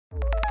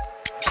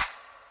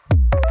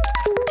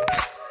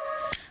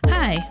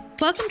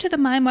Welcome to the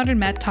My Modern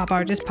Met Top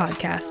Artist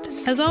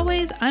podcast. As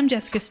always, I'm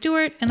Jessica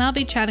Stewart, and I'll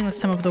be chatting with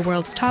some of the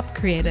world's top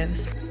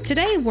creatives.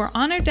 Today, we're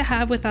honored to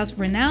have with us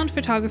renowned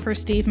photographer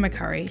Steve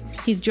McCurry.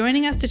 He's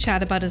joining us to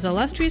chat about his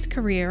illustrious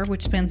career,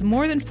 which spans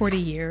more than 40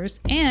 years,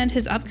 and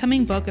his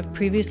upcoming book of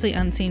previously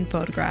unseen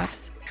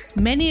photographs.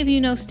 Many of you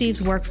know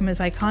Steve's work from his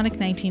iconic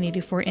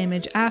 1984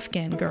 image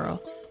Afghan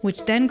Girl,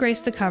 which then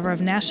graced the cover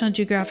of National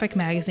Geographic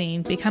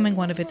magazine, becoming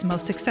one of its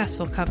most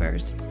successful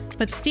covers.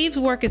 But Steve's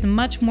work is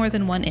much more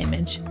than one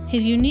image.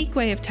 His unique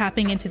way of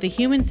tapping into the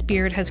human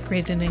spirit has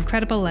created an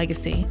incredible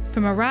legacy.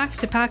 From Iraq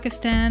to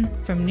Pakistan,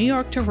 from New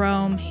York to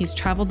Rome, he's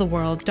traveled the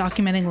world,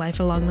 documenting life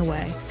along the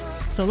way.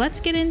 So let's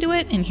get into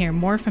it and hear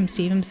more from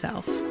Steve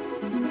himself.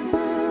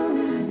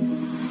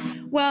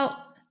 Well,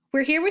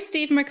 we're here with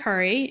Steve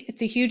McCurry.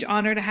 It's a huge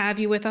honor to have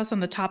you with us on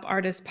the Top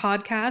Artist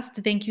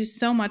podcast. Thank you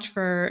so much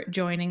for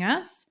joining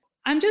us.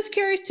 I'm just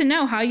curious to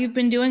know how you've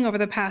been doing over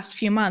the past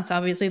few months.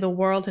 Obviously, the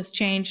world has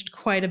changed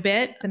quite a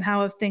bit. And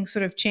how have things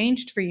sort of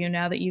changed for you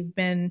now that you've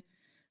been,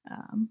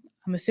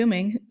 I'm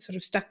assuming, sort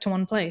of stuck to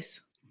one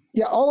place?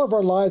 Yeah, all of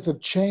our lives have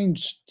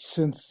changed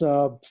since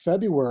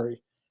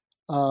February.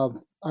 I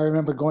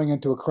remember going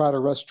into a crowded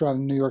restaurant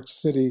in New York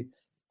City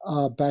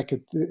back at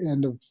the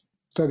end of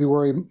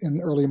February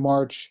and early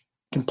March,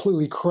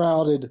 completely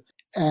crowded.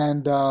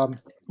 And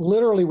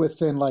literally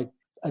within like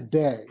a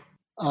day,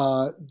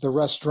 the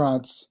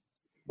restaurants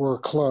were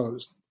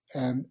closed,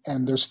 and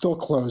they're still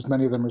closed.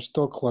 Many of them are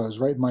still closed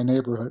right in my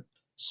neighborhood.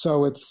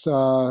 So it's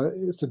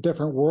a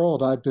different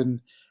world. I've been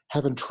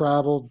haven't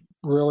traveled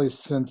really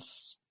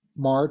since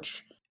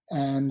March,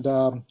 and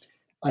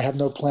I have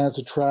no plans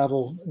to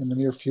travel in the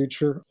near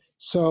future.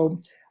 So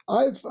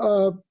I've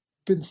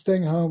been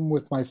staying home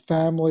with my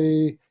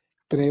family,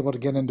 been able to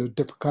get into a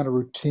different kind of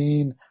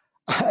routine.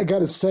 I got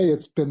to say,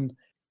 it's been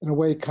in a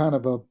way kind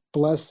of a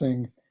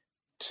blessing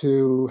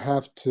to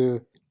have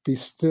to be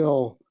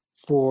still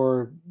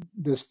for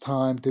this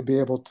time, to be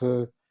able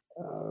to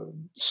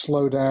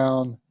slow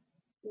down,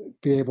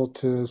 be able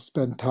to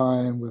spend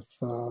time with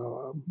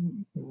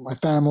my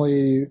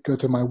family, go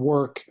through my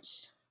work,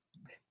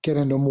 get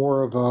into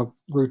more of a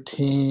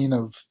routine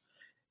of,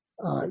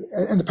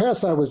 in the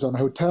past I was on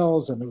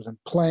hotels and it was in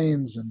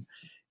planes and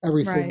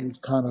everything was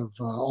kind of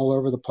all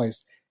over the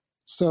place.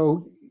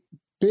 So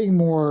having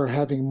more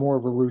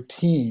of a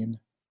routine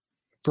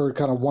for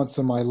kind of once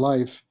in my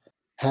life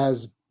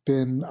has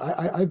been,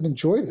 I've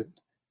enjoyed it.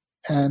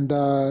 And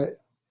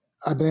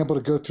I've been able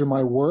to go through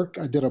my work.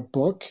 I did a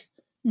book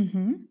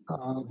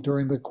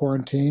during the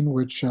quarantine,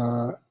 which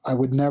I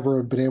would never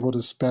have been able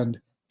to spend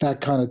that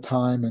kind of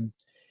time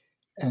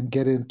and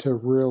get into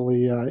it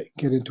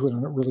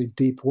in a really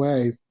deep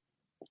way.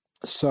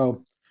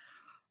 So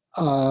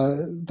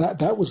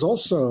that was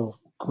also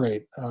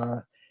great.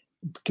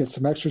 Get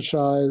some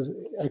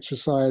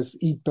exercise,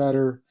 eat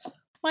better.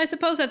 Well, I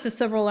suppose that's a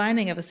silver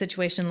lining of a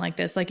situation like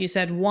this. Like you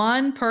said,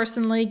 one,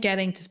 personally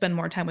getting to spend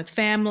more time with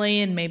family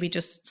and maybe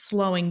just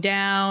slowing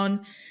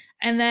down.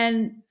 And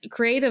then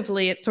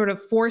creatively, it sort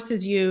of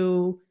forces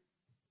you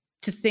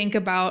to think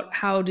about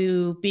how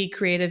to be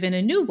creative in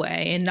a new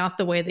way and not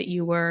the way that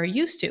you were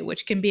used to,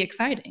 which can be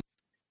exciting.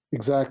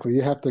 Exactly.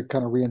 You have to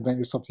kind of reinvent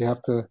yourself. You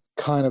have to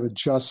kind of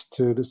adjust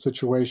to the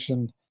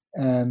situation.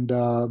 And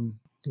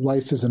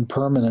life isn't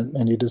permanent,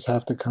 and you just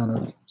have to kind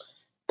of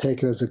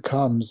take it as it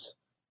comes.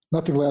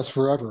 Nothing lasts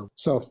forever.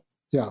 So,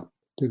 yeah,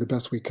 do the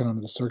best we can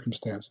under the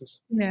circumstances.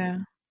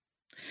 Yeah.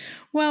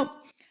 Well,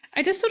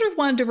 I just sort of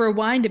wanted to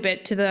rewind a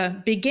bit to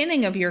the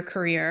beginning of your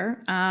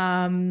career.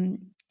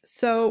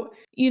 So,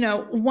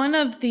 one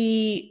of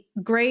the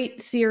great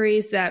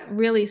series that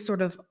really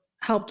sort of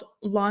helped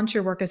launch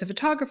your work as a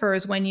photographer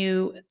is when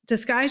you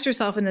disguised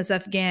yourself in this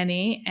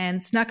Afghani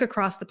and snuck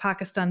across the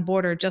Pakistan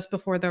border just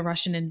before the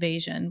Russian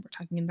invasion. We're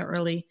talking in the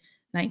early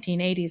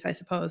 1980s, I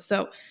suppose.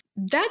 So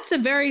that's a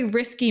very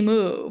risky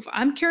move.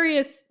 I'm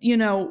curious,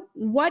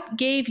 what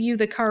gave you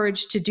the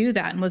courage to do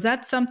that? And was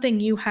that something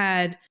you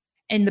had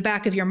in the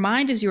back of your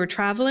mind as you were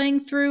traveling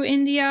through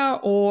India,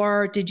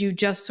 or did you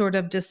just sort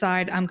of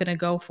decide, I'm going to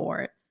go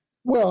for it?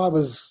 Well, I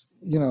was,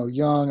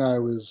 young. I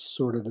was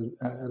sort of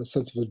had a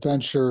sense of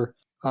adventure,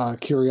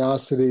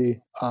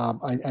 curiosity. I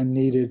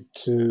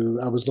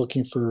was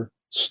looking for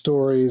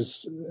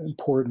stories,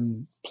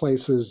 important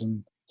places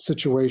and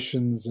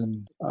situations,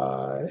 and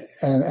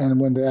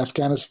when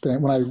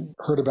I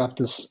heard about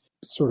this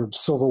sort of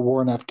civil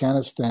war in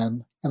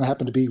Afghanistan, and I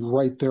happened to be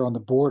right there on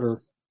the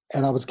border,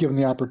 and I was given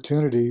the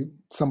opportunity,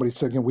 somebody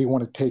said, we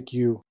want to take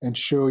you and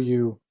show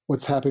you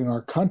what's happening in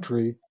our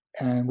country,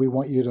 and we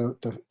want you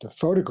to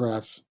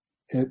photograph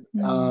it.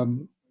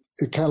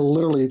 It kind of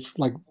literally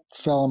like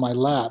fell in my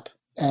lap,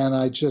 and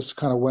I just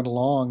kind of went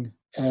along.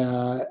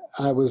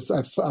 I was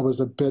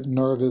a bit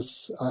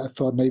nervous. I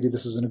thought maybe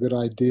this isn't a good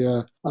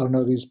idea. I don't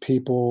know these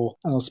people.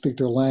 I don't speak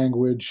their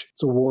language.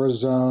 It's a war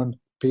zone.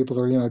 People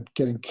are,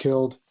 getting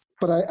killed.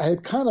 But I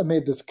had kind of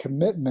made this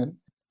commitment,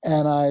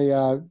 and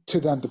to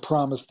them, to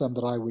promise them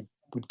that I would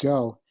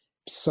go.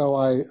 So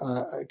I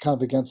kind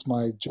of against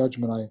my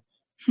judgment, I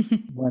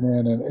went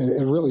in,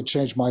 and it really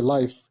changed my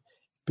life,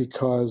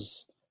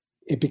 because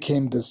it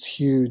became this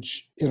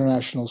huge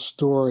international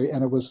story,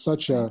 and it was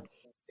such a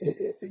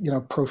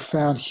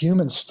profound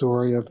human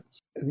story of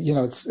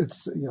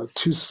it's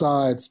two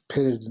sides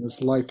pitted in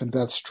this life and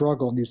death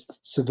struggle, and these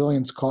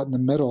civilians caught in the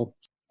middle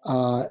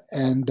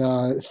and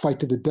fight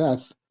to the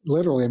death.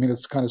 Literally, I mean,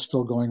 it's kind of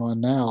still going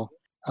on now.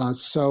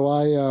 So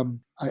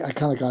I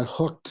kind of got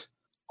hooked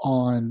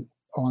on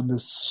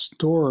this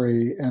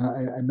story, and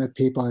I met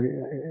people, I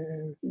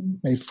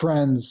made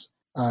friends,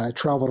 I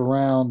traveled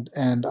around,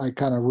 and I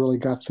kind of really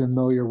got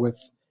familiar with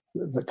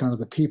the kind of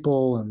the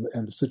people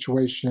and the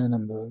situation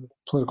and the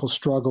political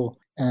struggle.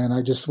 And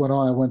I just went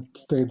on.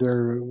 Stayed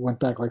there, went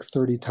back like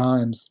 30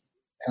 times,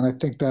 and I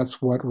think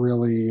that's what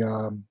really,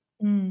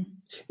 in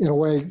a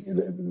way,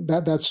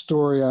 that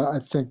story I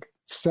think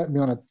set me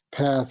on a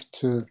path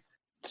to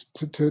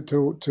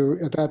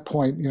at that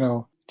point,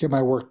 get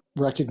my work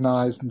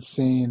recognized and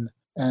seen,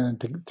 and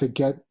to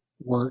get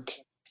work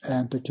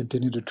and to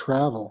continue to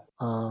travel.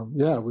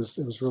 It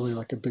was really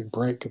like a big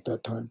break at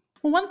that time.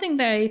 Well, one thing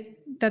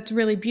that's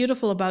really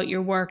beautiful about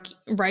your work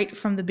right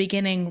from the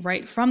beginning,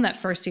 right from that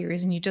first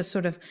series, and you just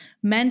sort of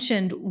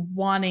mentioned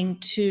wanting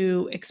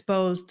to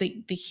expose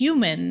the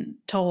human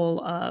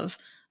toll of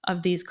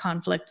these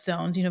conflict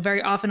zones.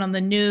 Very often on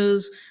the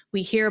news,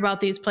 we hear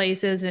about these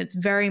places and it's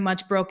very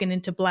much broken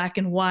into black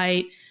and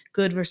white,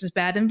 good versus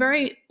bad, and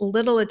very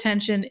little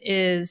attention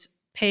is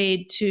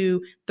paid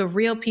to the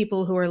real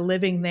people who are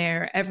living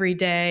there every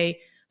day,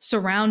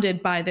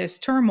 surrounded by this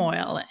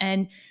turmoil.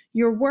 And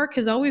your work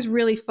has always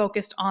really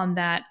focused on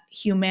that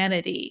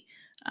humanity.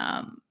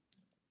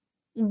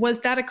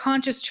 Was that a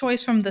conscious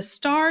choice from the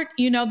start?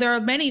 There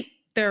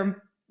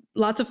are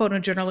lots of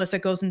photojournalists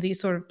that goes into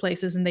these sort of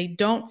places and they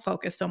don't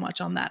focus so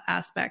much on that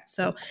aspect.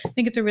 So I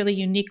think it's a really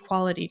unique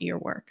quality to your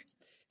work.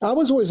 I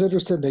was always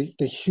interested in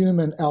the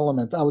human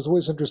element. I was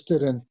always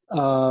interested in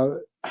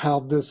how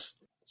this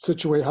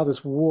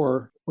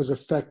war was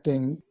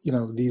affecting,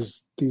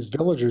 these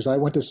villagers. I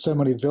went to so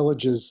many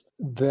villages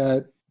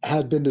that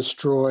had been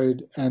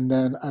destroyed, and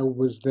then I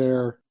was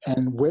there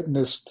and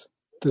witnessed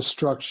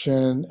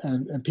destruction,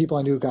 and people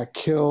I knew got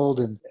killed,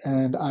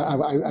 and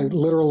I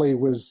literally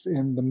was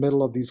in the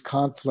middle of these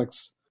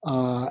conflicts,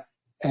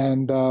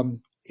 and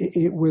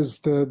it was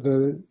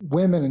the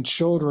women and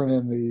children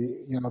and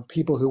the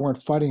people who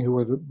weren't fighting who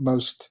were the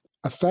most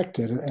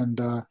affected. And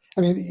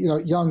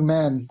young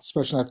men,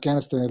 especially in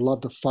Afghanistan, they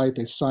love to fight.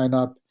 They sign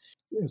up.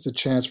 It's a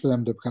chance for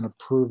them to kind of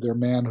prove their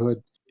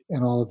manhood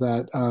and all of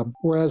that.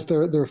 Whereas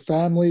their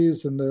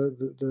families and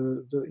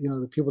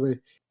the people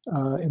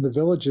in the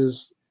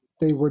villages,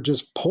 they were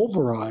just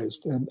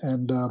pulverized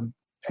and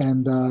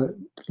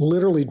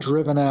literally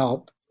driven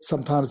out,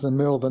 sometimes in the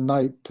middle of the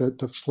night,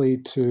 to flee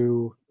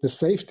to the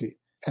safety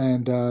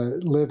and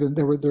live in.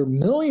 There were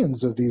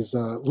millions of these,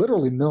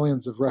 literally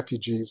millions of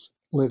refugees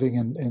living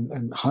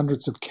in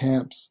hundreds of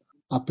camps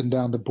up and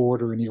down the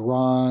border in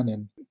Iran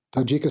and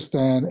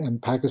Tajikistan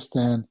and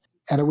Pakistan.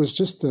 And it was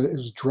just, it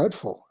was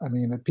dreadful. I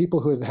mean, people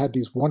who had had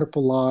these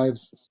wonderful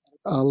lives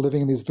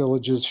living in these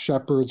villages,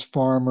 shepherds,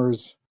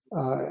 farmers,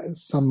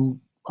 some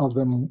of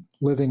them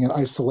living in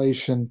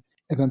isolation.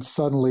 And then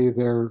suddenly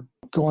they've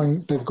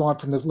gone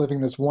from living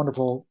in this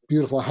wonderful,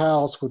 beautiful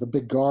house with a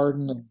big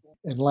garden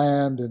and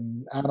land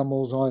and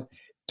animals and all that,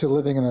 to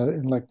living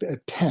in like a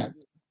tent.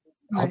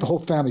 Right. The whole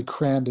family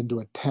crammed into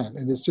a tent.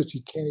 And it's just,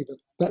 you can't even,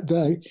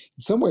 in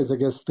some ways, I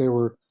guess they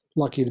were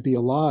lucky to be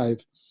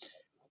alive.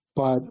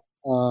 But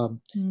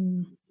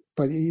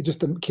you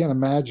just can't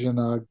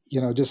imagine,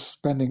 just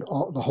spending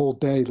the whole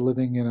day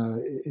living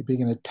being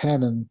in a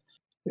tent, and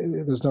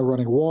there's no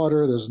running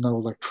water, there's no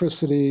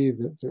electricity,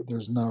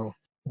 there's no,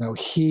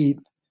 heat.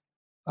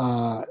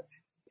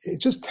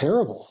 It's just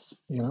terrible,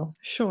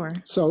 Sure.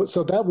 So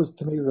that was,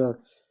 to me, the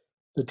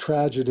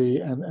tragedy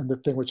and the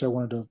thing which I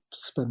wanted to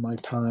spend my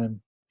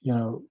time,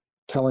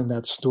 telling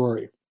that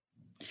story.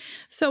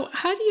 So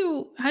how do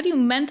you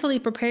mentally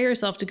prepare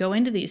yourself to go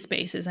into these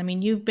spaces? I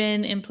mean, you've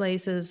been in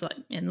places like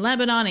in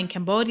Lebanon and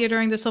Cambodia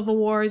during the civil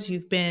wars.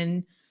 You've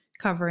been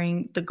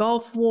covering the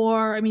Gulf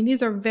War. I mean,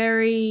 these are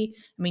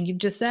you've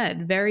just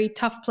said, very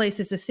tough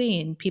places to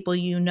see, and people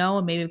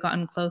and maybe have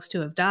gotten close to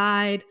have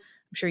died.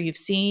 I'm sure you've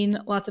seen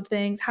lots of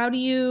things. How do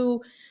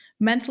you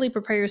mentally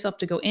prepare yourself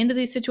to go into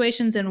these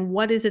situations, and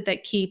what is it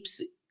that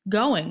keeps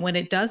going when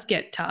it does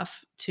get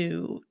tough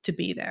to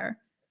be there?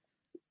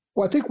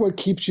 Well, I think what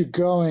keeps you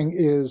going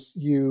is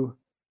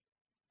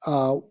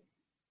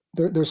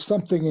there's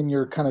something in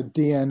your kind of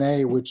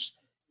DNA which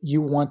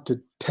you want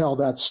to tell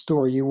that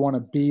story. You want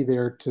to be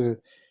there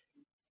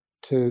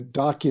to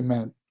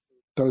document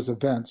those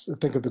events.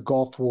 Think of the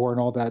Gulf War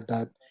and all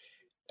that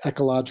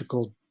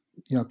ecological,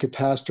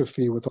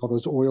 catastrophe with all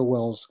those oil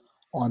wells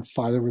on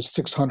fire. There were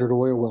 600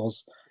 oil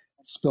wells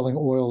spilling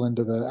oil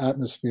into the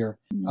atmosphere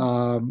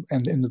and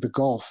into the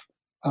Gulf.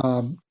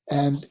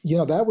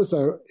 That was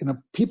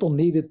people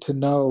needed to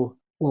know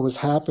what was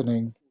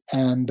happening.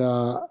 And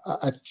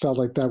I felt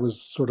like that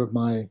was sort of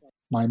my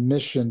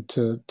mission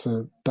to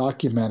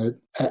document it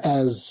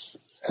as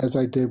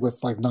I did with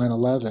like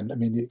 9/11. I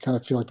mean, you kind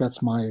of feel like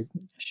that's my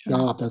Sure.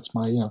 job. That's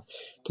my,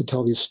 to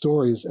tell these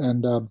stories.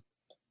 And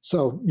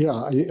so, yeah,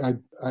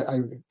 I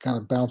kind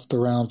of bounced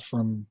around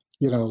from,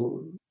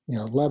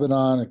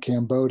 Lebanon and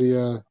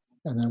Cambodia,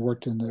 and then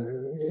worked in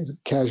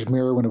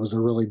Kashmir when it was a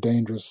really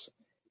dangerous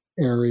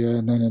area,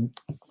 and then in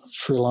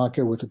Sri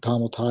Lanka with the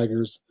Tamil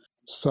Tigers.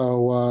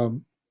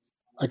 So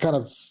I kind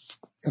of,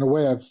 in a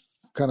way, I've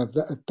kind of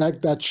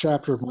that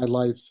chapter of my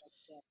life,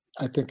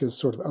 I think, is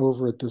sort of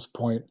over at this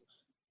point.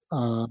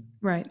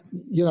 Right.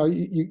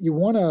 You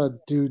want to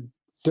do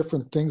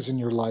different things in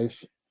your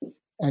life,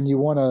 and you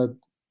want to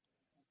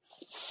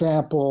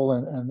sample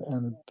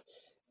and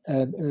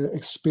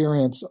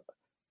experience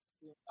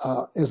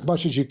as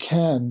much as you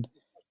can.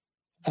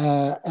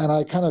 And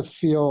I kind of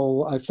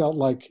I felt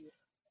like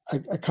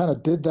I kind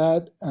of did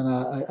that, and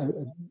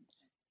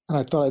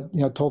I thought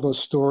I told those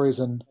stories,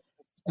 and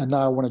now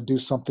I want to do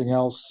something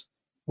else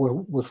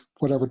with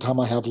whatever time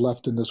I have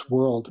left in this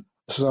world.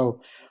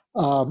 So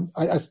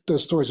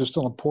those stories are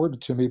still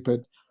important to me,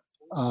 but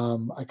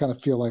I kind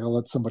of feel like I'll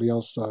let somebody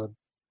else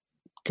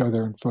go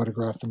there and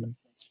photograph them and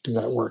do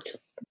that work.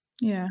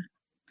 Yeah.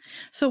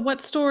 So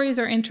what stories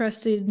are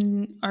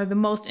the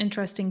most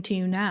interesting to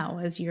you now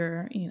as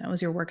your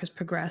work has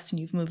progressed and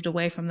you've moved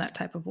away from that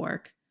type of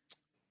work?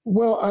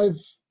 Well,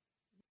 I've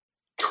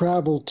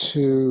traveled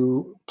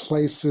to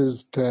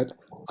places that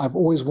I've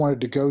always wanted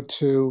to go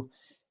to.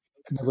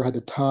 I never had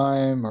the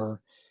time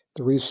or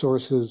the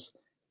resources,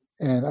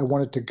 and I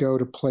wanted to go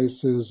to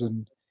places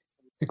and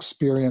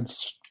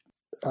experience.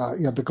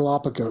 The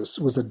Galapagos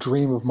was a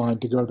dream of mine,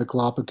 to go to the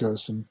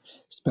Galapagos and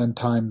spend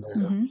time there.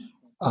 Mm-hmm.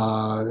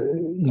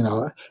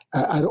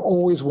 I'd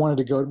always wanted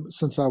to go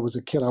since I was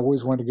a kid. I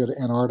always wanted to go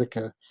to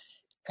Antarctica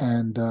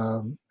and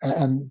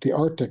the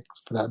Arctic,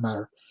 for that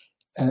matter,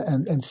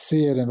 and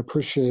see it and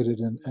appreciate it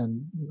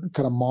and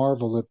kind of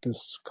marvel at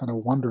this kind of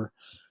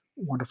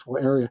wonderful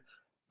area.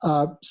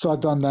 So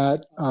I've done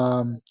that.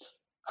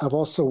 I've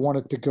also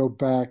wanted to go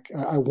back.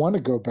 I want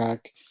to go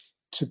back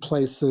to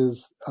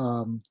places.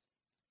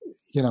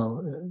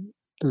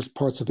 There's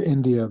parts of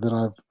India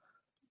that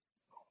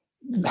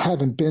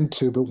haven't been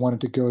to, but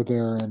wanted to go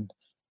there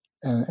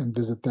and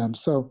visit them.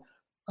 So,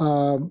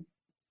 I'm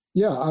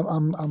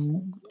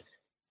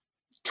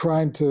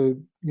trying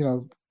to,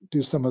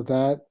 do some of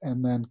that,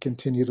 and then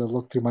continue to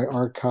look through my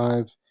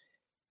archive.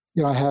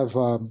 I have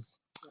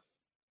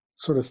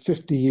sort of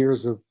 50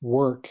 years of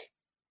work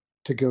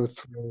to go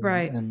through,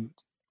 right? And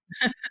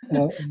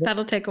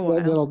that'll take a while.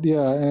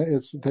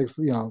 It takes,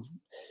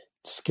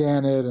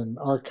 scan it and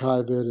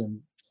archive it,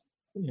 and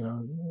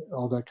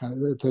all that kind of.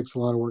 It takes a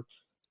lot of work.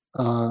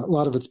 A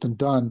lot of it's been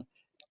done,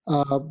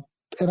 and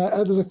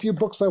there's a few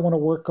books I want to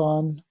work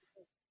on.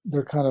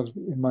 They're kind of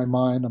in my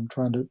mind. I'm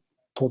trying to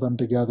pull the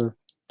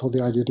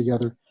idea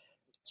together.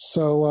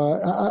 So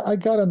I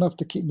got enough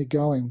to keep me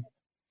going.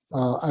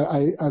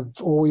 I've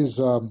always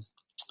had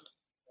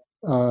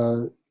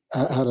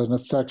an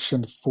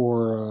affection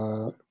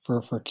for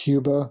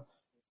Cuba.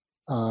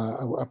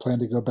 I plan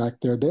to go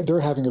back there. They're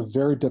having a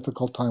very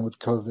difficult time with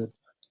COVID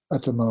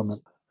at the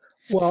moment.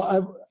 Well,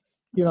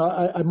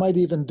 I might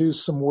even do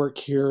some work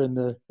here in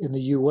the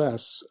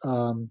U.S.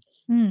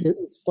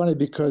 It's funny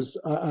because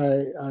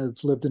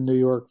I've lived in New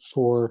York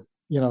for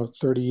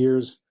 30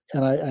 years,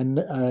 and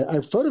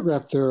I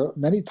photographed there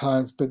many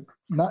times, but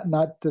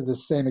not to the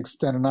same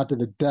extent, or not to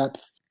the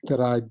depth that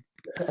I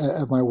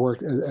of my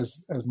work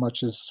as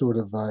much as sort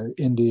of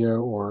India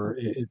or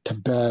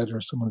Tibet or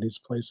some of these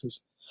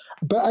places.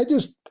 But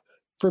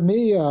for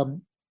me,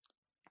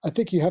 I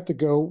think you have to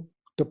go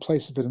to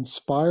places that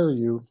inspire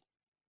you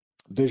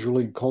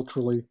visually and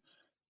culturally,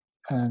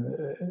 and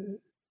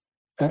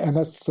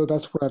that's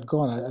where I've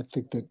gone. I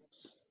think that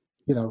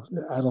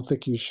I don't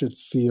think you should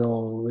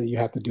feel that you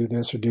have to do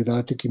this or do that.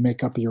 I think you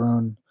make up your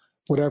own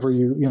whatever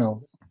you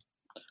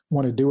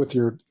want to do with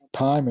your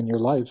time and your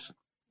life.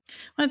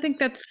 Well, I think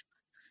that's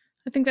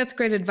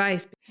great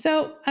advice.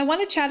 So I want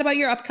to chat about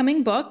your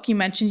upcoming book. You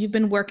mentioned you've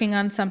been working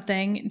on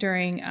something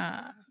during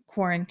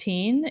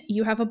quarantine.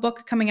 You have a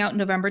book coming out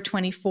November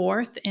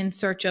 24th, In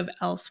Search of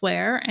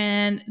Elsewhere,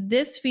 and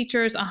this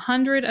features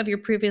 100 of your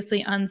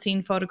previously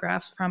unseen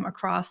photographs from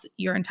across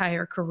your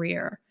entire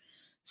career.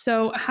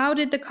 So how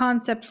did the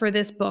concept for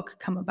this book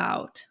come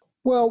about?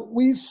 Well,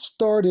 we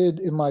started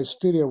in my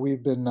studio.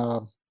 We've been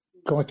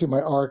going through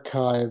my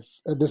archive.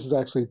 This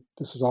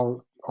was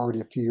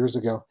already a few years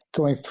ago,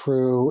 going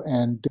through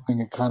and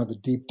doing a kind of a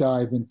deep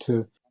dive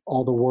into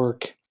all the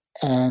work.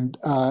 And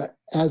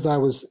as I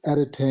was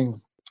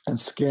editing and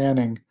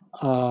scanning,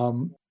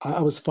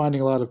 I was finding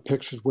a lot of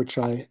pictures which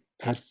I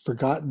had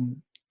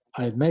forgotten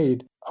I had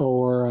made.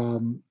 Or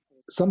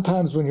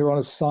sometimes when you're on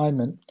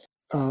assignment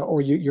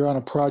or you're on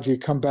a project, you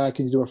come back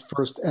and you do a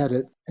first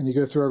edit and you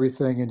go through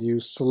everything and you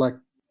select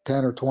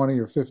 10 or 20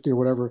 or 50 or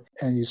whatever,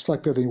 and you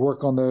select everything, you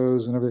work on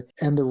those and everything.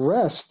 And the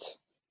rest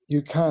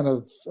you kind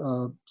of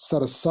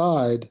set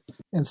aside.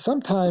 And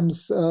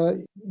sometimes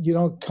you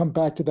don't come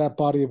back to that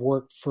body of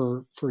work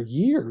for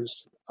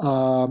years.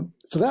 So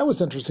that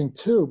was interesting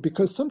too,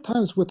 because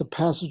sometimes with the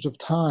passage of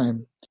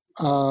time,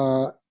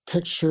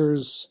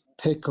 pictures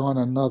take on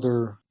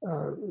another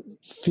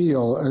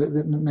feel,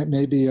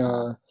 maybe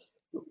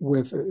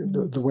with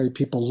the way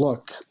people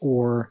look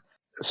or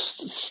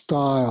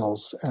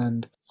styles,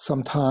 and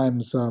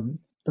sometimes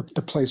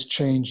the place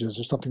changes,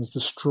 or something's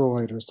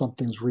destroyed, or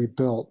something's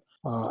rebuilt.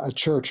 A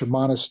church, a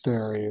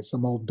monastery,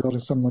 some old building,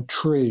 some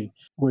tree,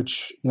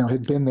 which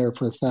had been there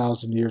for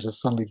 1,000 years, is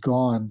suddenly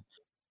gone,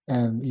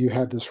 and you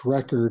have this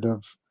record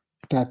of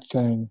that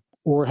thing.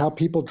 Or how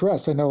people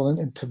dress. I know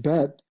in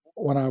Tibet,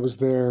 when I was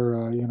there,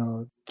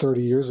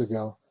 30 years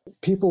ago,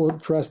 people were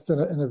dressed in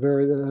a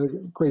very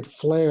great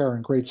flair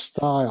and great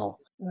style.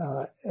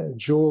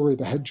 Jewelry,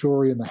 the head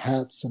jewelry and the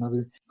hats and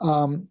everything.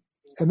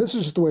 And this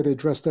is just the way they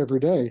dressed every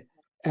day.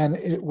 And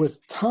with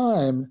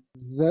time,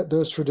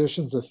 those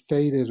traditions have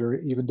faded or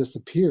even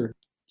disappeared.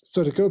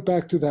 So to go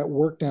back through that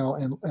work now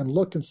and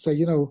look and say,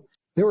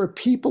 there are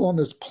people on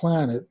this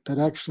planet that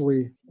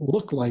actually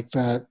look like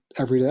that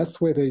every day. That's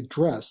the way they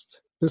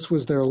dressed. This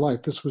was their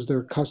life. This was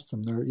their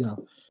custom.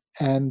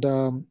 And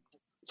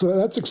so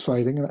that's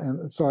exciting.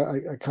 And so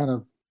I kind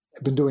of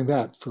have been doing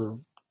that for,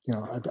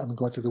 I've been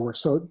going through the work.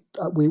 So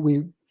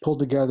we pulled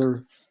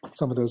together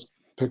some of those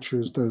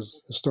pictures,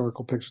 those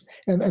historical pictures.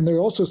 And there are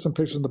also some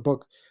pictures in the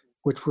book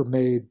which were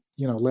made,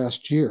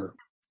 last year.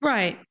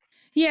 Right.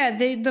 Yeah,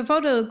 the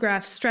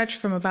photographs stretch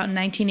from about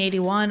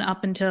 1981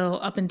 up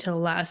until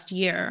last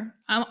year.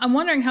 I'm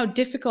wondering how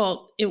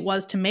difficult it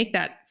was to make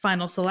that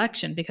final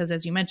selection, because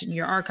as you mentioned,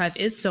 your archive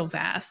is so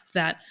vast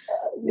that...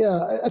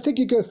 Yeah, I think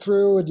you go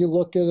through and you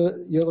look at it,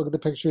 you look at the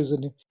pictures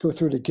and you go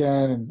through it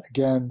again and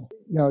again.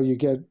 You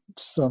get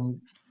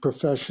some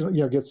professional,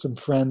 get some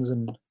friends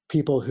and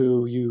people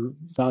who you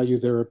value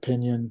their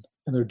opinion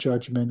and their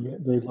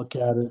judgment. They look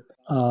at it,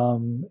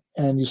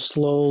 and you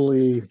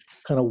slowly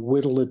kind of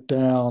whittle it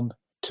down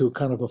to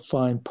kind of a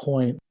fine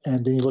point,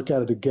 and then you look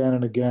at it again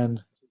and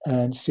again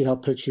and see how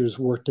pictures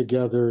work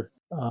together,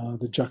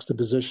 the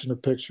juxtaposition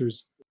of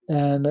pictures.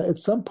 And at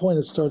some point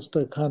it starts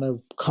to kind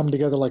of come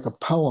together like a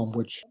poem,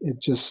 which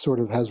it just sort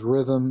of has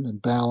rhythm and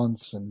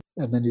balance, and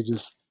then you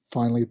just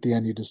finally at the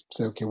end you just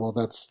say, okay, well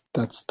that's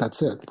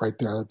it right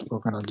there. We're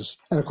gonna just,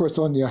 and of course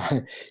you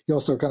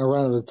also kind of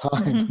run out of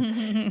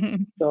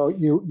time. So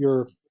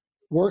you're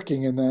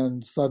working, and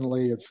then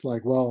suddenly it's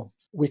like, well,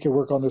 we could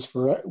work on it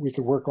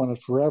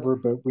forever,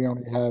 but we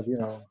only have,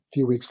 a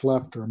few weeks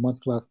left or a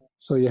month left.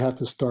 So you have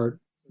to start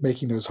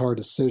making those hard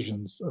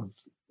decisions of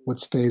what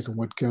stays and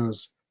what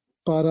goes.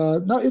 But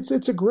no, it's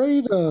a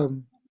great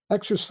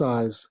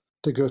exercise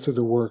to go through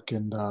the work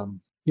and,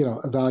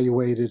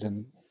 evaluate it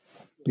and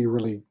be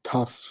really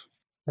tough.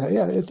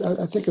 I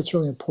think it's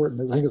really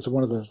important. I think it's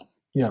one of the,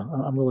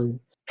 I'm really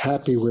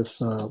happy with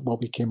what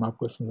we came up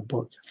with in the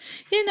book.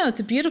 It's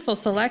a beautiful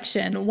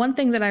selection. One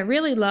thing that I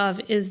really love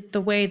is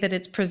the way that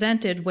it's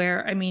presented,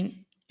 where,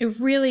 it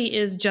really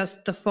is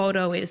just the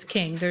photo is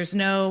king. There's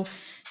no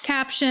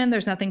caption.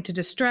 There's nothing to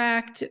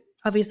distract.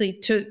 Obviously,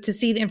 to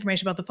see the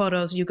information about the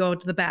photos, you go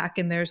to the back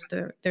and there's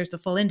the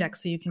full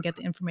index, so you can get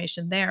the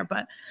information there.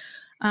 But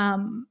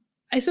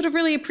I sort of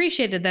really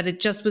appreciated that it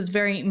just was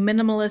very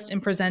minimalist in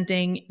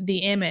presenting the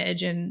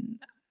image. And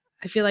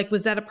I feel like,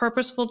 was that a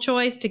purposeful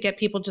choice to get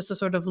people just to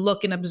sort of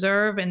look and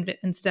observe, and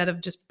instead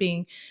of just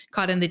being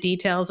caught in the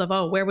details of,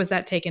 oh, where was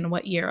that taken?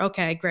 What year?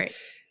 Okay, great.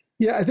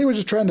 Yeah, I think we're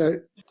just trying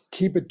to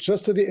keep it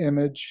just to the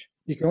image.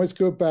 You can always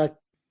go to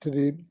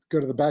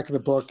the back of the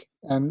book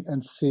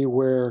and see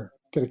where,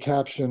 get a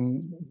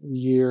caption, the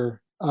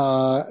year.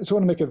 I just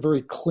want to make it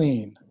very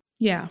clean.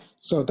 Yeah.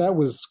 So that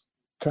was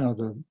kind of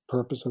the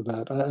purpose of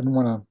that. I didn't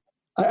want to.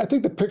 I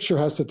think the picture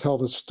has to tell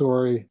the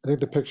story. I think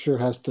the picture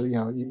has to,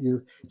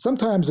 you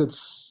sometimes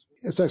it's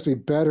actually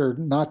better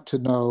not to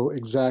know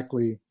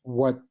exactly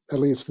what, at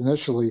least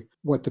initially,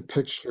 what the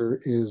picture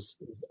is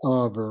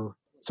of, or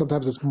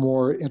sometimes it's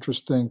more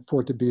interesting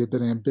for it to be a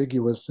bit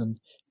ambiguous, and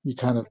you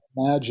kind of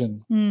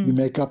imagine, you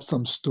make up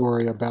some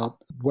story about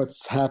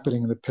what's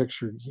happening in the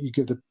picture. You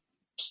give the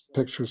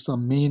picture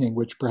some meaning,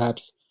 which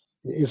perhaps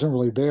isn't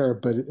really there,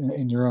 but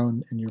in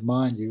your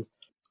mind, you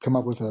come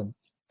up with an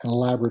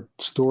elaborate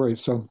story.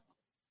 So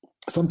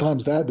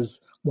sometimes that is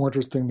more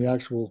interesting than the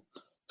actual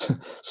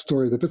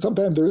story. But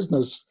sometimes there is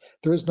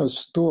no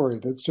story.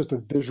 That's just a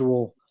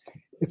visual.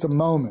 It's a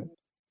moment,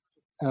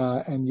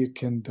 and you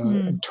can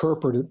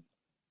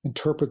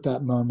interpret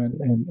that moment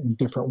in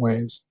different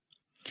ways.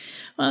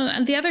 Well,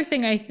 and the other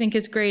thing I think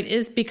is great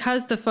is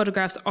because the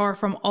photographs are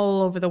from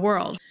all over the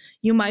world.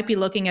 You might be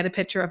looking at a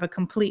picture of a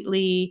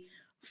completely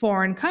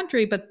foreign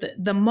country, but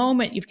the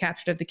moment you've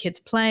captured of the kids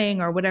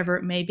playing or whatever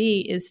it may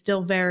be is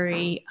still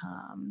very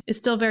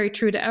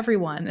true to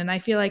everyone. And I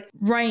feel like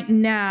right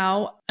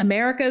now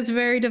America is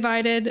very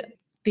divided.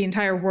 The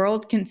entire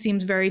world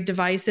seems very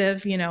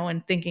divisive,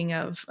 and thinking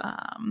of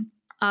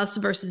us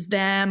versus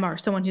them, or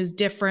someone who's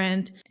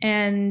different.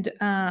 And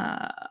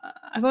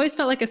I've always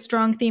felt like a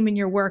strong theme in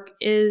your work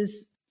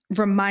is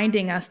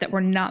reminding us that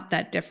we're not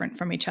that different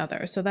from each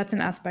other. So that's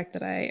an aspect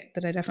that I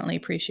definitely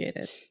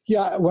appreciated.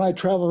 Yeah, when I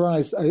travel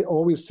around, I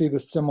always see the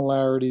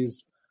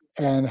similarities,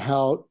 and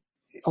how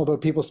although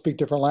people speak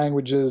different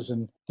languages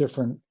and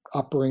different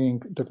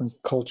upbringing, different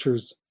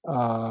cultures,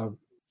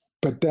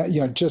 but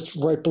that, just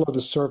right below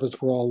the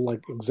surface, we're all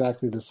like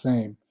exactly the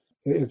same.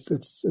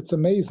 It's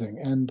amazing,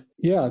 and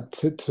yeah,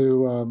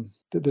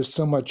 there's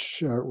so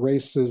much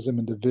racism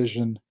and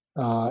division.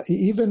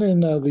 Even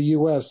in the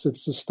U.S.,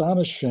 it's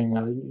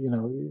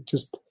astonishing.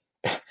 Just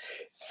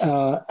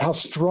how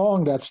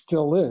strong that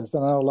still is.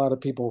 And I know a lot of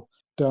people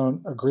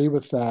don't agree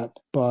with that,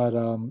 but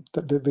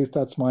at least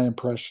that's my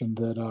impression,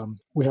 that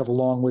we have a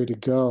long way to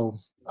go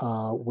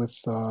with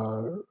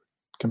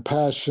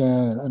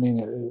compassion. I mean,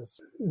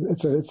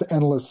 it's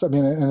endless. I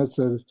mean, and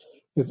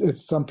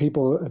it's some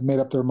people have made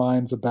up their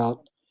minds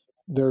about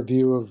their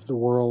view of the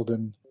world,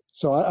 and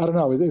so I don't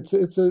know. It's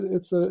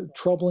a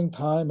troubling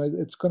time.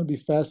 It's going to be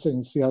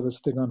fascinating to see how this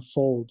thing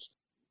unfolds.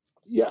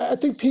 Yeah, I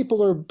think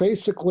people are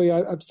basically.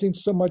 I've seen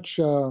so much,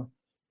 so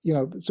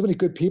many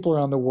good people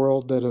around the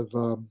world that have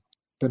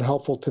been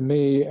helpful to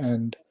me,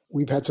 and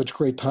we've had such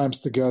great times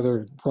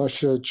together.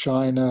 Russia,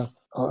 China,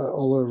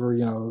 all over,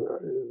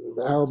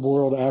 the Arab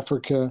world,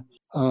 Africa,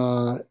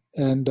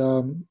 and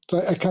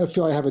so I kind of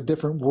feel I have a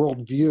different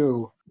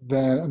worldview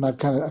and I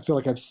feel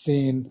like I've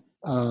seen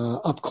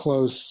up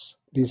close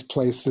these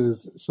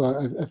places, so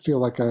I feel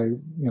like I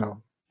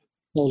know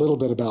a little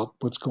bit about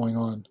what's going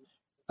on.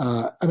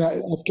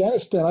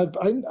 Afghanistan.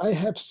 I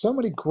have so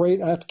many great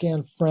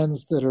Afghan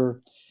friends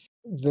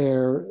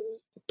they're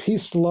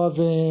peace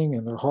loving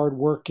and they're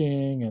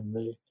hardworking and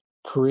they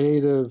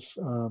creative.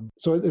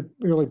 So it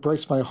really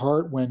breaks my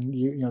heart when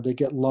they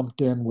get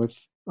lumped in with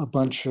a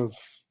bunch of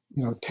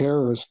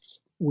terrorists,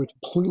 which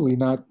completely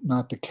not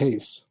the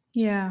case.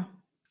 Yeah.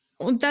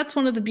 Well, that's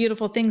one of the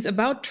beautiful things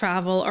about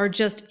travel, or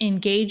just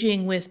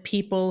engaging with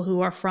people who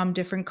are from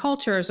different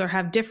cultures or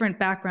have different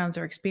backgrounds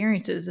or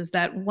experiences, is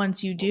that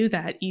once you do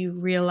that, you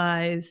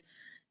realize,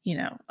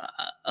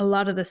 a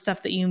lot of the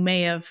stuff that you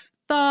may have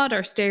thought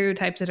or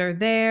stereotypes that are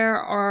there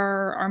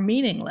are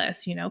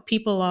meaningless.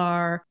 People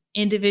are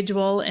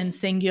individual and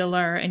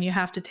singular, and you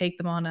have to take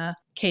them on a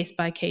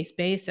case-by-case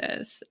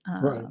basis.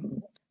 Right.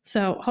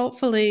 So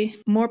hopefully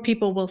more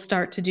people will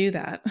start to do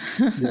that.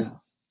 Yeah.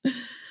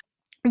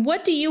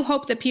 What do you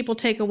hope that people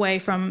take away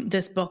from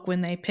this book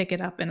when they pick it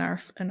up and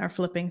are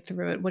flipping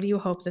through it? What do you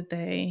hope that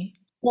they...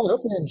 Well, I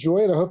hope they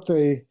enjoy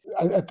it.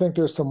 I think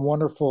there's some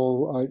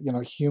wonderful,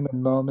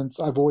 human moments.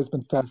 I've always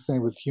been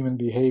fascinated with human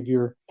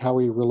behavior, how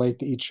we relate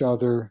to each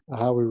other,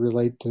 how we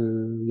relate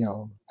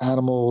to,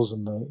 animals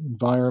and the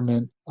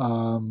environment.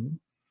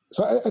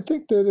 So I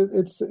think that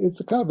it's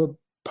a kind of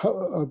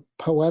a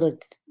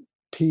poetic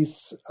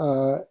piece,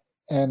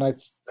 and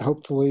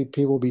hopefully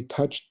people will be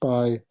touched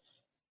by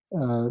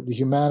the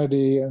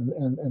humanity and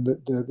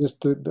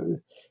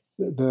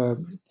the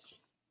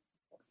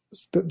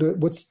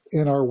what's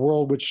in our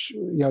world, which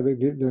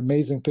the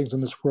amazing things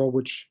in this world,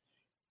 which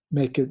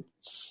make it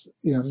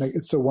make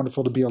it so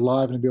wonderful to be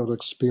alive and to be able to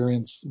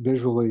experience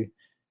visually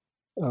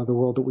the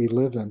world that we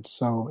live in.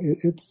 So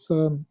it's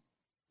and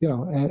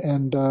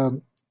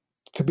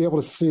to be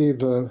able to see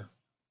the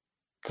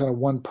kind of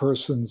one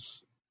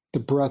person's the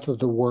breadth of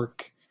the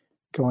work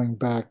going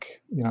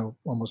back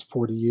almost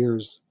 40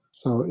 years.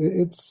 So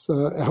it's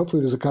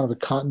hopefully there's a kind of a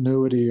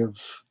continuity of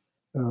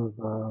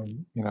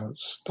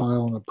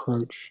style and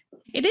approach.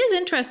 It is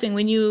interesting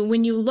when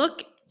you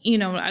look.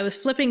 I was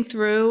flipping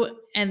through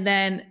and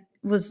then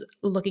was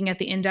looking at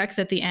the index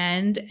at the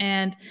end,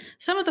 and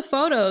some of the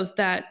photos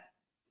that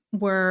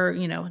were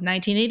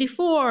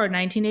 1984,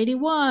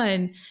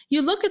 1981.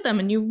 You look at them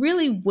and you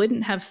really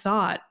wouldn't have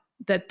thought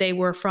that they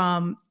were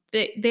from.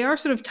 They are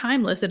sort of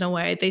timeless in a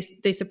way.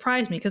 They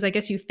surprise me, because I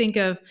guess you think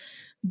of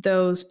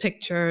those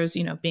pictures,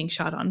 being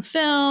shot on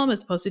film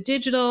as opposed to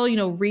digital,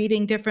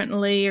 reading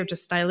differently or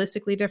just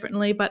stylistically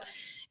differently. But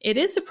it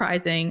is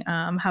surprising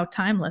how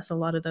timeless a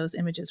lot of those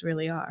images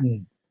really are.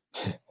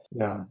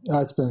 Yeah,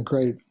 it's been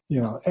great,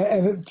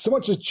 and so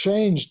much has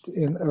changed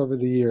over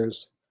the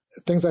years.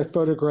 Things I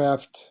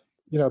photographed,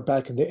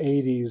 back in the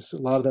 80s, a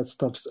lot of that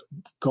stuff's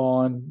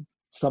gone.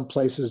 Some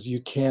places you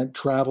can't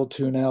travel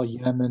to now.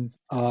 Yemen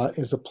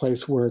is a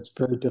place where it's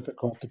very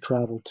difficult to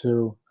travel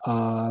to.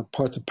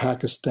 Parts of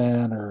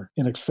Pakistan are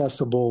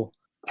inaccessible.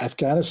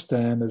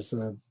 Afghanistan that's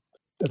a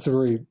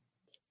very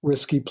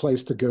risky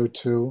place to go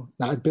to.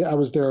 Now, I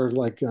was there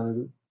like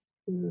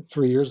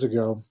 3 years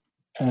ago,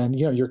 and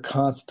you're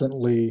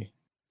constantly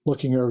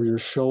looking over your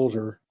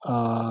shoulder.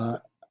 I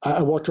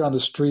walked around the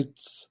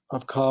streets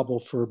of Kabul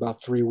for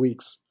about 3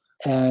 weeks,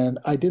 and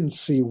I didn't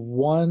see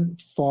one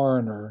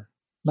foreigner.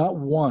 Not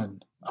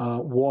one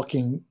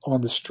walking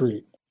on the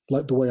street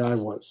like the way I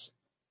was.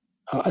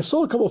 I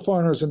saw a couple of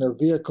foreigners in their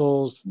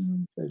vehicles,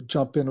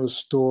 jump into a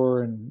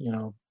store and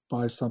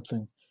buy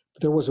something.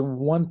 But there wasn't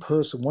one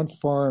person, one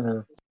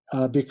foreigner,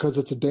 because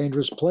it's a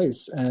dangerous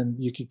place and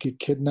you could get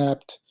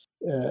kidnapped,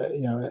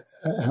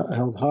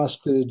 held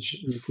hostage.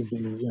 You could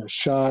be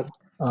shot.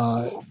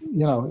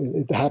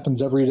 It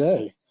happens every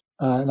day.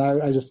 And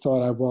I just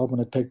thought, I'm going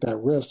to take that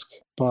risk.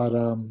 But,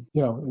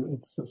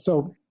 it's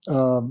so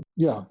I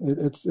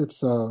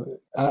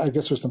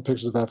guess there's some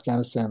pictures of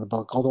Afghanistan in the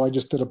book, although I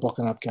just did a book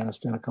on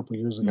Afghanistan a couple of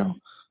years ago.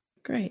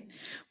 Great.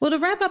 Well, to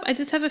wrap up, I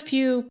just have a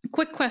few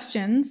quick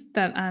questions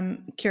that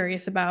I'm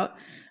curious about.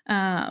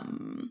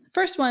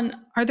 First one,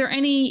 are there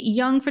any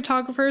young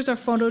photographers or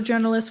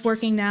photojournalists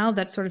working now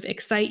that sort of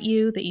excite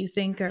you, that you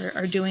think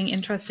are doing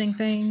interesting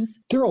things?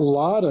 There are a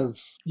lot of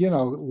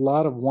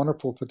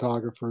wonderful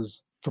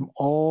photographers from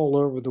all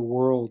over the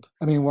world.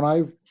 I mean, when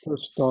I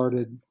first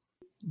started,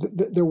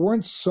 there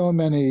weren't so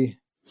many,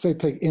 say,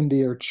 take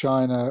India or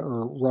China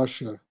or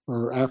Russia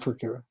or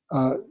Africa.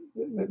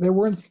 There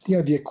weren't,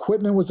 the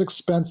equipment was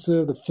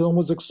expensive, the film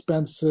was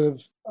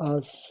expensive.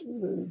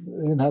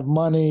 They didn't have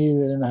money,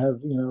 they didn't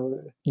have,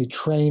 any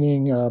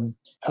training. And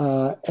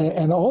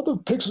all the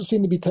pictures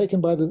seemed to be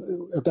taken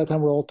at that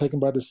time, were all taken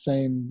by the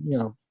same,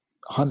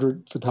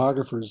 100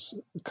 photographers,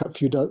 a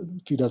few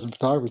dozen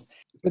photographers.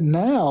 But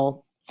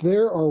now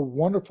there are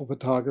wonderful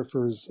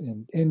photographers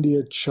in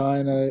India,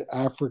 China,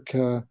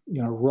 Africa,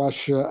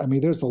 Russia. I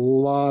mean, there's a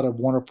lot of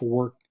wonderful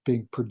work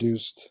being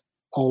produced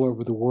all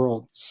over the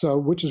world. So,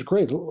 which is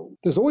great.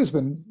 There's always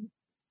been,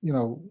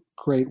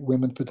 great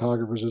women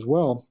photographers as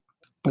well,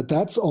 but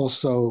that's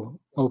also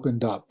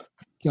opened up.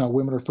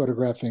 Women are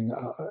photographing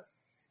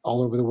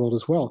all over the world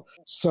as well.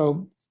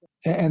 So,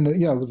 and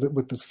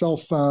with the cell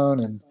phone,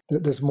 and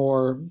there's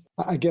more.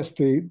 I guess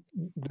the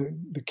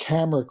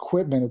camera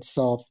equipment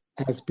itself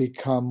has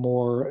become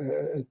more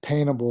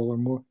attainable, or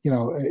more.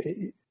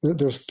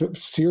 There's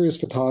serious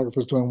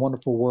photographers doing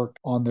wonderful work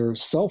on their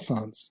cell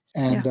phones,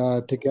 and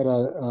to get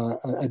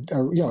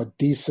a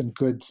decent,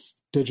 good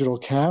digital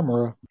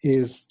camera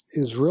is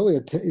really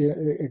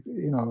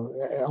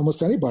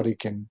almost anybody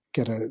can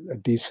get a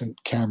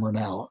decent camera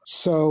now.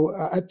 So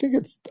I think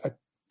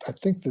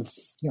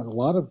there's a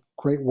lot of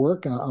great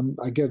work, and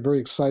I get very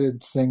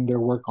excited seeing their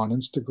work on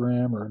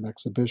Instagram or in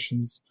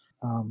exhibitions.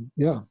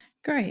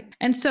 Great.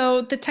 And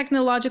so the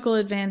technological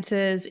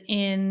advances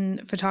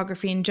in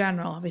photography in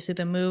general, obviously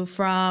the move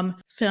from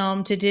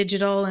film to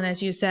digital, and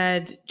as you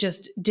said,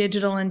 just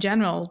digital in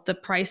general, the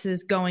price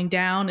is going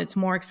down. It's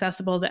more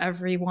accessible to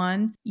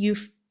everyone. Do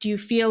you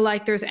feel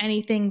like there's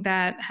anything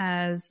that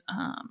has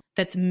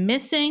that's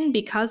missing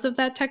because of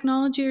that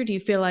technology, or do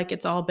you feel like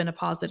it's all been a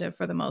positive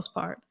for the most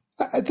part?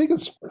 I think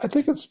it's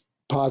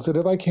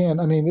positive.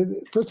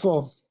 First of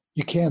all,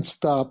 you can't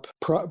stop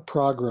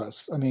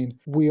progress. I mean,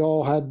 we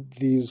all had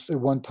these at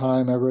one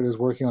time. Everybody was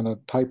working on a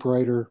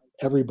typewriter,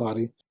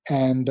 everybody,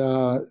 and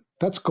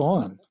that's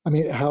gone. I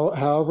mean,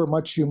 however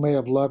much you may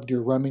have loved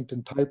your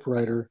Remington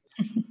typewriter,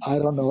 I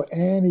don't know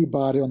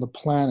anybody on the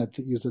planet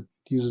that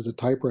uses a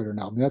typewriter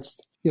now. I mean, that's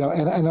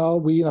and all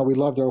we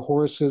loved our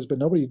horses, but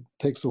nobody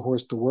takes a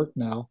horse to work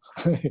now.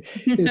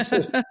 It's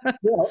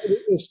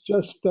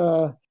just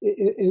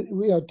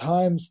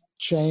times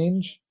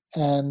change.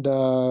 And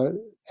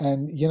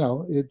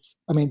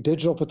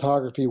digital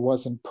photography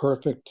wasn't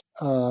perfect,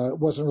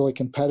 wasn't really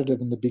competitive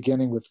in the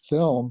beginning with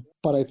film,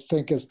 but I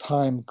think as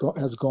time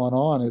has gone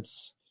on,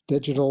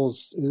 digital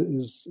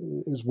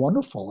is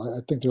wonderful.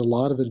 I think there are a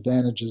lot of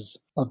advantages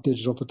of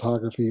digital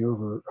photography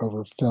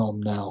over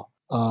film now.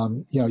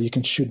 You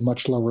can shoot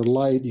much lower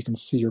light, you can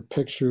see your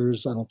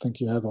pictures. I don't think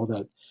you have all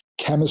that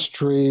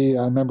chemistry.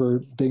 I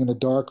remember being in the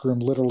darkroom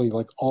literally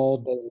like all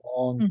day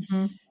long.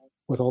 Mm-hmm.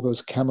 With all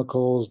those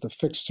chemicals, the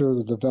fixer,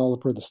 the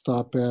developer, the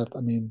stop bath.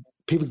 I mean,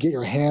 people get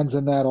your hands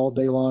in that all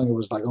day long. It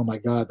was like, oh my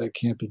God, that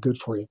can't be good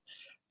for you.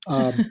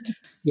 I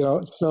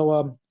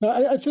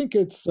think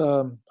it's,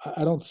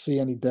 I don't see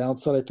any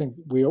downside. I think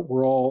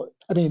we're all,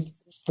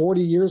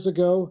 40 years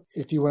ago,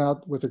 if you went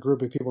out with a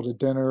group of people to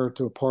dinner or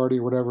to a party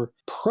or whatever,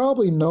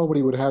 probably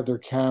nobody would have their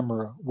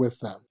camera with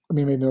them. I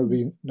mean,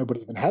 maybe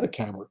nobody even had a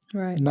camera.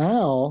 Right.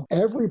 Now,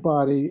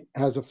 everybody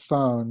has a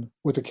phone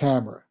with a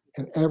camera.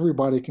 And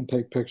everybody can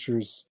take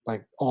pictures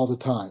like all the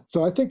time.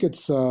 So I think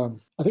it's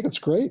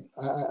great.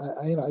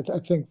 I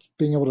think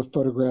being able to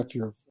photograph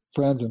your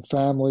friends and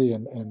family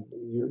and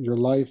your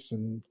life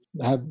and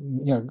have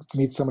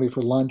meet somebody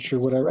for lunch or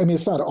whatever. I mean,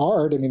 it's not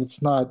art. I mean,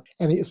 it's not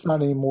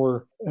any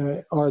more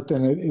art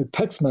than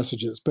text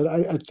messages. But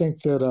I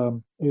think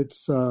that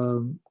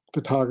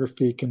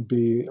photography can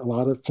be a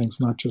lot of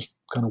things, not just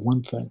kind of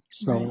one thing.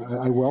 So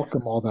right. I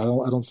welcome all that.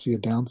 I don't see a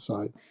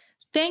downside.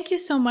 Thank you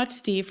so much,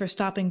 Steve, for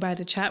stopping by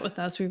to chat with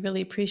us. We really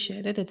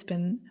appreciate it. It's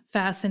been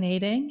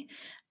fascinating.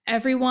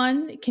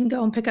 Everyone can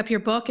go and pick up your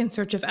book, In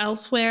Search of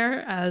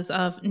Elsewhere, as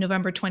of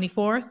November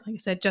 24th. Like I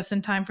said, just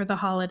in time for the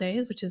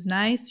holidays, which is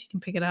nice. You can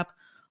pick it up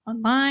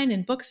online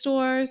in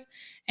bookstores,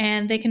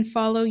 and they can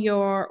follow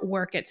your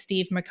work at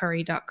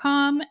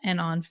stevemccurry.com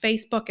and on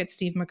Facebook at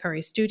Steve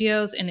McCurry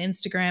Studios and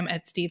Instagram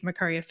at Steve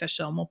McCurry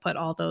Official. And we'll put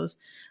all those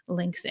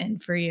links in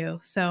for you.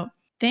 So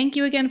thank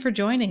you again for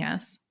joining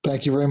us.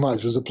 Thank you very much.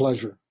 It was a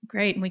pleasure.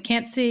 Great. And we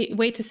can't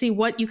wait to see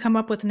what you come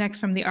up with next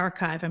from the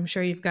archive. I'm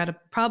sure you've got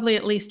probably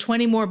at least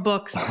 20 more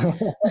books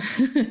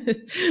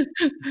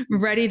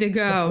ready to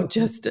go,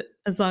 just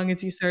as long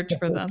as you search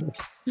for them.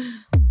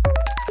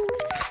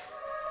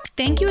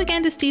 Thank you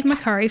again to Steve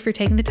McCurry for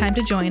taking the time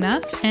to join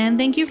us, and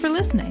thank you for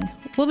listening.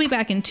 We'll be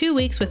back in 2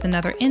 weeks with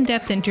another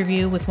in-depth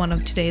interview with one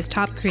of today's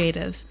top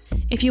creatives.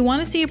 If you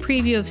want to see a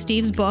preview of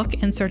Steve's book,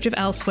 In Search of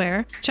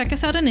Elsewhere, check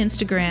us out on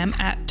Instagram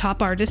at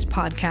Top Artist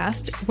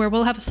Podcast, where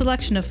we'll have a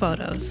selection of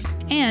photos.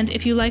 And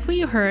if you like what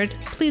you heard,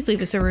 please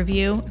leave us a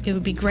review. It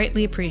would be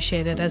greatly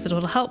appreciated, as it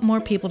will help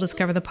more people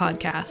discover the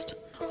podcast.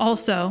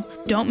 Also,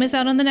 don't miss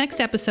out on the next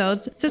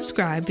episodes.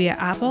 Subscribe via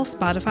Apple,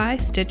 Spotify,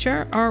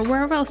 Stitcher, or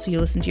wherever else you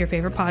listen to your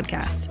favorite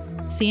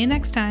podcasts. See you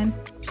next time.